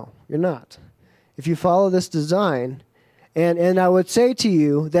 No, you're not. If you follow this design, and I would say to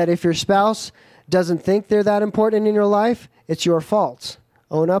you that if your spouse doesn't think they're that important in your life, it's your fault.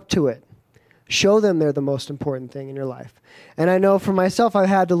 Own up to it. Show them they're the most important thing in your life. And I know for myself, I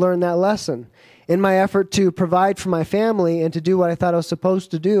had to learn that lesson. In my effort to provide for my family and to do what I thought I was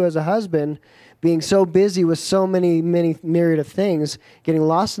supposed to do as a husband, being so busy with so many myriad of things, getting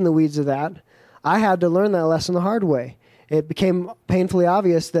lost in the weeds of that, I had to learn that lesson the hard way. It became painfully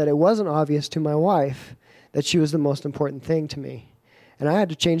obvious that it wasn't obvious to my wife that she was the most important thing to me. And I had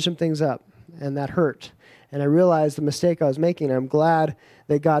to change some things up, and that hurt. And I realized the mistake I was making, and I'm glad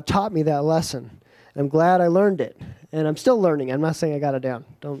that God taught me that lesson. And I'm glad I learned it. And I'm still learning. I'm not saying I got it down.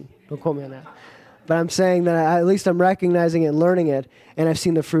 Don't quote me on that. But I'm saying that at least I'm recognizing it and learning it, and I've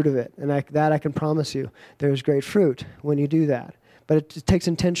seen the fruit of it. And I can promise you, there's great fruit when you do that. But it takes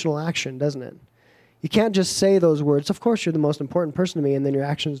intentional action, doesn't it? You can't just say those words, of course you're the most important person to me, and then your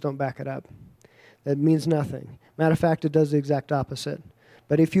actions don't back it up. That means nothing. Matter of fact, it does the exact opposite.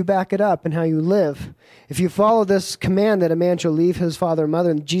 But if you back it up in how you live, if you follow this command that a man shall leave his father and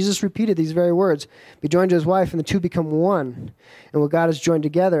mother, and Jesus repeated these very words, be joined to his wife, and the two become one. And what God has joined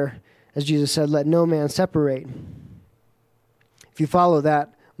together, as Jesus said, let no man separate. If you follow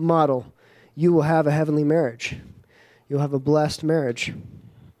that model, you will have a heavenly marriage. You'll have a blessed marriage.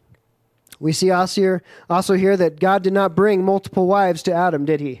 We see also here that God did not bring multiple wives to Adam,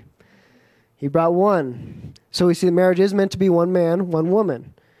 did he? He brought one. So we see the marriage is meant to be one man, one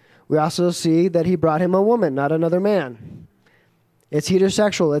woman. We also see that he brought him a woman, not another man. It's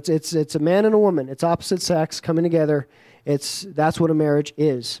heterosexual. It's a man and a woman. It's opposite sex coming together. That's what a marriage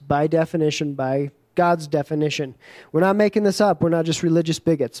is, by definition, by God's definition. We're not making this up. We're not just religious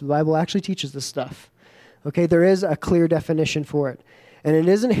bigots. The Bible actually teaches this stuff. Okay, there is a clear definition for it. And it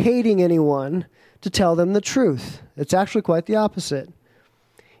isn't hating anyone to tell them the truth. It's actually quite the opposite.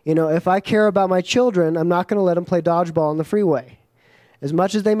 You know, if I care about my children, I'm not going to let them play dodgeball on the freeway, as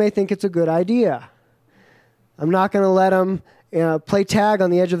much as they may think it's a good idea. I'm not going to let them play tag on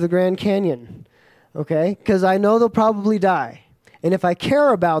the edge of the Grand Canyon. okay? Because I know they'll probably die. And if I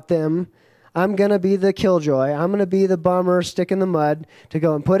care about them, I'm going to be the killjoy. I'm going to be the bummer, stick in the mud to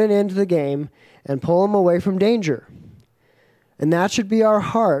go and put an end to the game and pull them away from danger. And that should be our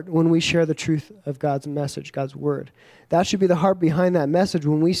heart when we share the truth of God's message, God's word. That should be the heart behind that message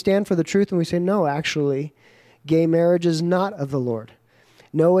when we stand for the truth and we say, no, actually, gay marriage is not of the Lord.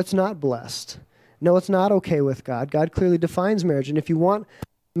 No, it's not blessed. No, it's not okay with God. God clearly defines marriage. And if you want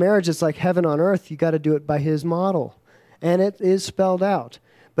marriage that's like heaven on earth, you got to do it by his model. And it is spelled out.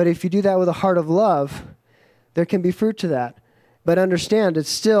 But if you do that with a heart of love, there can be fruit to that. But understand, it's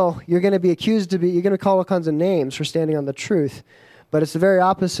still, you're going to be accused you're going to call all kinds of names for standing on the truth. But it's the very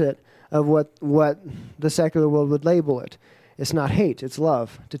opposite of what the secular world would label it. It's not hate, it's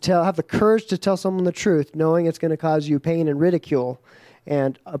love. Have the courage to tell someone the truth, knowing it's going to cause you pain and ridicule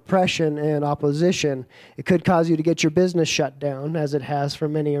and oppression and opposition. It could cause you to get your business shut down, as it has for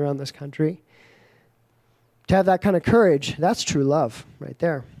many around this country. To have that kind of courage, that's true love right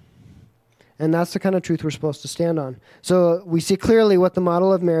there. And that's the kind of truth we're supposed to stand on. So we see clearly what the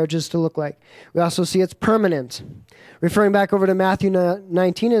model of marriage is to look like. We also see it's permanent. Referring back over to Matthew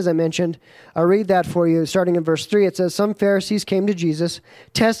 19, as I mentioned, I'll read that for you. Starting in verse 3, it says, some Pharisees came to Jesus,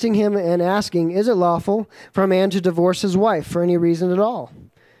 testing him and asking, is it lawful for a man to divorce his wife for any reason at all?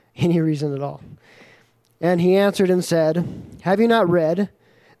 Any reason at all. And he answered and said, have you not read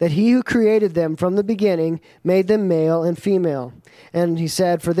that he who created them from the beginning made them male and female? And he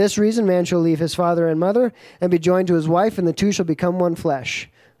said, for this reason man shall leave his father and mother and be joined to his wife, and the two shall become one flesh.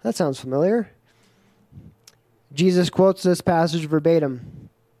 That sounds familiar. Jesus quotes this passage verbatim.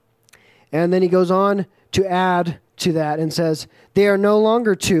 And then he goes on to add to that and says, they are no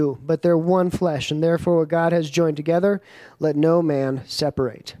longer two, but they're one flesh, and therefore what God has joined together, let no man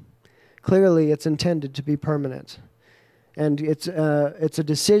separate. Clearly, it's intended to be permanent. And it's a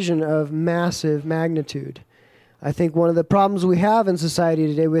decision of massive magnitude. I think one of the problems we have in society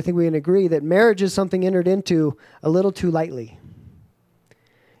today, I think we can agree that marriage is something entered into a little too lightly.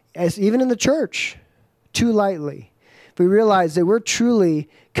 Even in the church, too lightly. If we realize that we're truly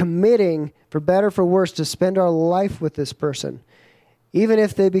committing, for better or for worse, to spend our life with this person, even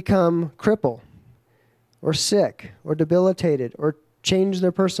if they become crippled or sick or debilitated or change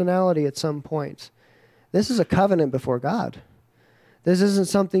their personality at some point. This is a covenant before God. This isn't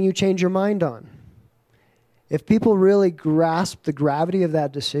something you change your mind on. If people really grasp the gravity of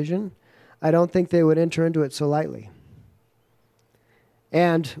that decision, I don't think they would enter into it so lightly.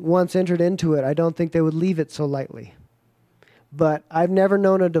 And once entered into it, I don't think they would leave it so lightly. But I've never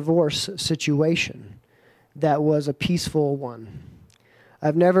known a divorce situation that was a peaceful one.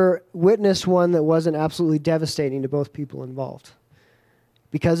 I've never witnessed one that wasn't absolutely devastating to both people involved.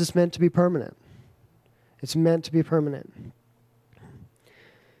 Because it's meant to be permanent. It's meant to be permanent.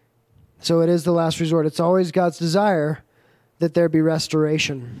 So it is the last resort. It's always God's desire that there be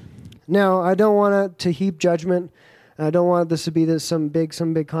restoration. Now, I don't want to heap judgment. I don't want this to be some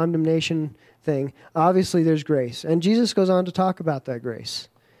big condemnation thing. Obviously, there's grace. And Jesus goes on to talk about that grace.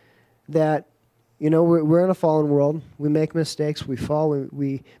 That, we're in a fallen world. We make mistakes. We fall.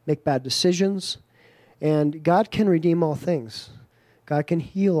 We make bad decisions. And God can redeem all things. God can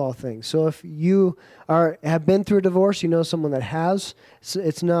heal all things. So if you have been through a divorce, you know someone that has,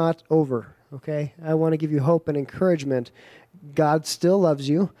 it's not over, okay? I want to give you hope and encouragement. God still loves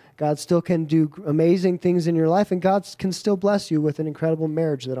you. God still can do amazing things in your life, and God can still bless you with an incredible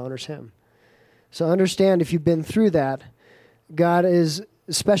marriage that honors him. So understand, if you've been through that, God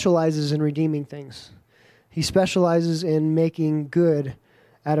specializes in redeeming things. He specializes in making good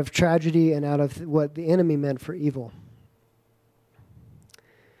out of tragedy and out of what the enemy meant for evil.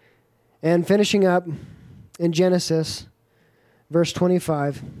 And finishing up in Genesis, verse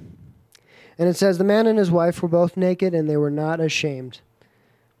 25, and it says, the man and his wife were both naked, and they were not ashamed.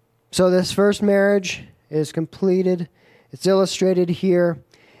 So this first marriage is completed. It's illustrated here.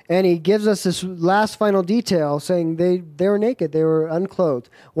 And he gives us this last final detail, saying they were naked, they were unclothed.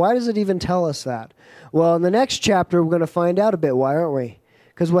 Why does it even tell us that? Well, in the next chapter, we're going to find out a bit why, aren't we?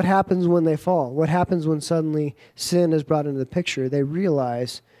 Because what happens when they fall? What happens when suddenly sin is brought into the picture? They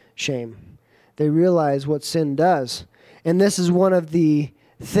realize shame. They realize what sin does. And this is one of the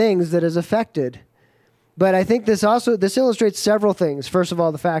things that is affected. But I think this illustrates several things. First of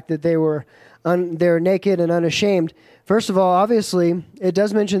all, the fact that they were naked and unashamed. First of all, obviously, it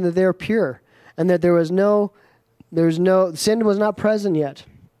does mention that they were pure and that sin was not present yet.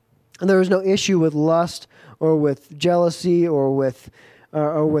 And there was no issue with lust or with jealousy or with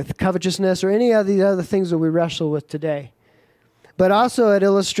covetousness or any of the other things that we wrestle with today. But also it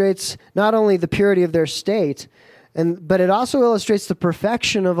illustrates not only the purity of their state, but it also illustrates the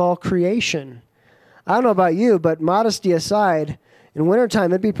perfection of all creation. I don't know about you, but modesty aside, in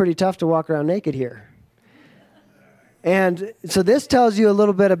wintertime, it'd be pretty tough to walk around naked here. And so this tells you a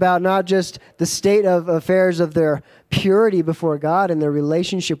little bit about not just the state of affairs of their purity before God and their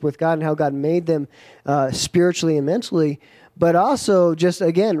relationship with God and how God made them spiritually and mentally, but also just,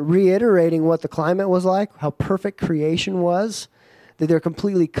 again, reiterating what the climate was like, how perfect creation was, that they're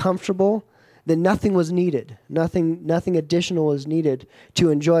completely comfortable, that nothing was needed, nothing additional was needed to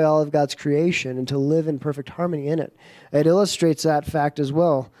enjoy all of God's creation and to live in perfect harmony in it. It illustrates that fact as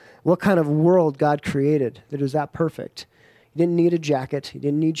well. What kind of world God created that was that perfect. You didn't need a jacket. You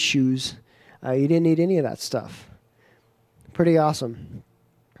didn't need shoes. You didn't need any of that stuff. Pretty awesome.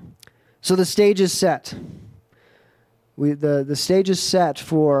 So the stage is set. The stage is set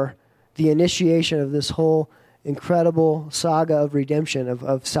for the initiation of this whole incredible saga of redemption,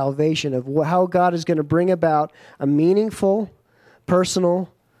 of salvation, of how God is going to bring about a meaningful,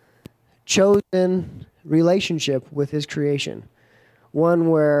 personal, chosen relationship with his creation. One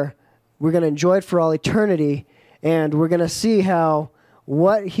where we're going to enjoy it for all eternity, and we're going to see how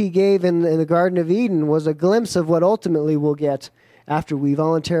what he gave in the Garden of Eden was a glimpse of what ultimately we'll get after we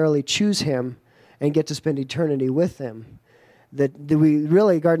voluntarily choose him and get to spend eternity with him.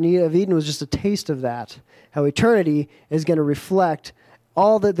 Garden of Eden was just a taste of that. How eternity is going to reflect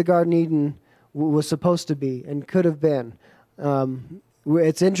all that the Garden of Eden was supposed to be and could have been.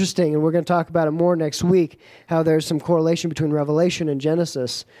 It's interesting, and we're going to talk about it more next week, how there's some correlation between Revelation and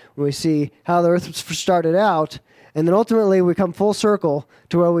Genesis, when we see how the earth started out, and then ultimately we come full circle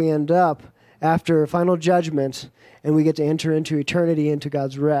to where we end up after final judgment, and we get to enter into eternity, into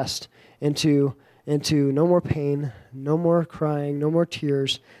God's rest, into no more pain, no more crying, no more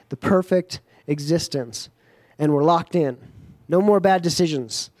tears, the perfect existence, and we're locked in. No more bad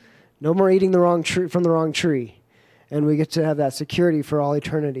decisions, no more eating from the wrong tree. And we get to have that security for all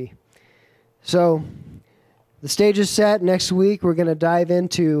eternity. So the stage is set. Next week, we're going to dive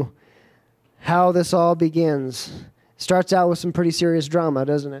into how this all begins. Starts out with some pretty serious drama,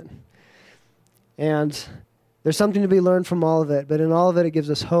 doesn't it? And there's something to be learned from all of it. But in all of it, it gives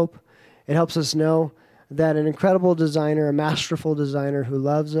us hope. It helps us know that an incredible designer, a masterful designer who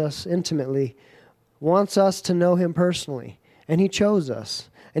loves us intimately, wants us to know him personally. And he chose us.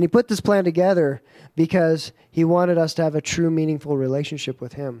 And he put this plan together because he wanted us to have a true, meaningful relationship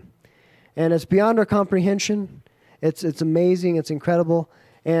with him. And it's beyond our comprehension. It's amazing. It's incredible.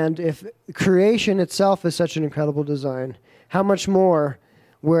 And if creation itself is such an incredible design, how much more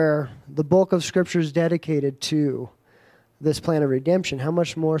where the bulk of Scripture is dedicated to this plan of redemption, how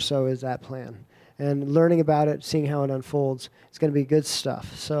much more so is that plan? And learning about it, seeing how it unfolds, it's going to be good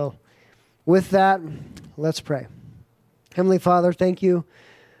stuff. So with that, let's pray. Heavenly Father, thank you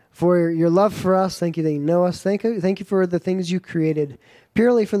for your love for us. Thank you that you know us. Thank you for the things you created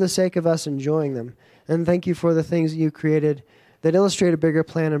purely for the sake of us enjoying them. And thank you for the things that you created that illustrate a bigger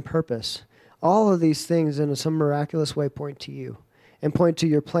plan and purpose. All of these things in some miraculous way point to you and point to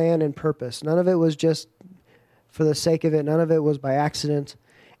your plan and purpose. None of it was just for the sake of it. None of it was by accident.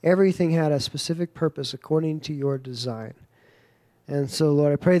 Everything had a specific purpose according to your design. And so,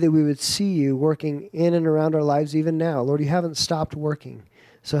 Lord, I pray that we would see you working in and around our lives even now. Lord, you haven't stopped working.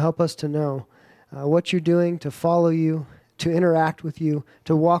 So help us to know what you're doing, to follow you, to interact with you,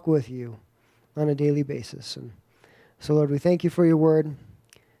 to walk with you on a daily basis. And so, Lord, we thank you for your word.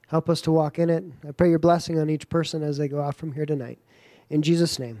 Help us to walk in it. I pray your blessing on each person as they go out from here tonight. In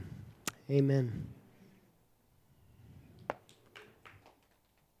Jesus' name, amen.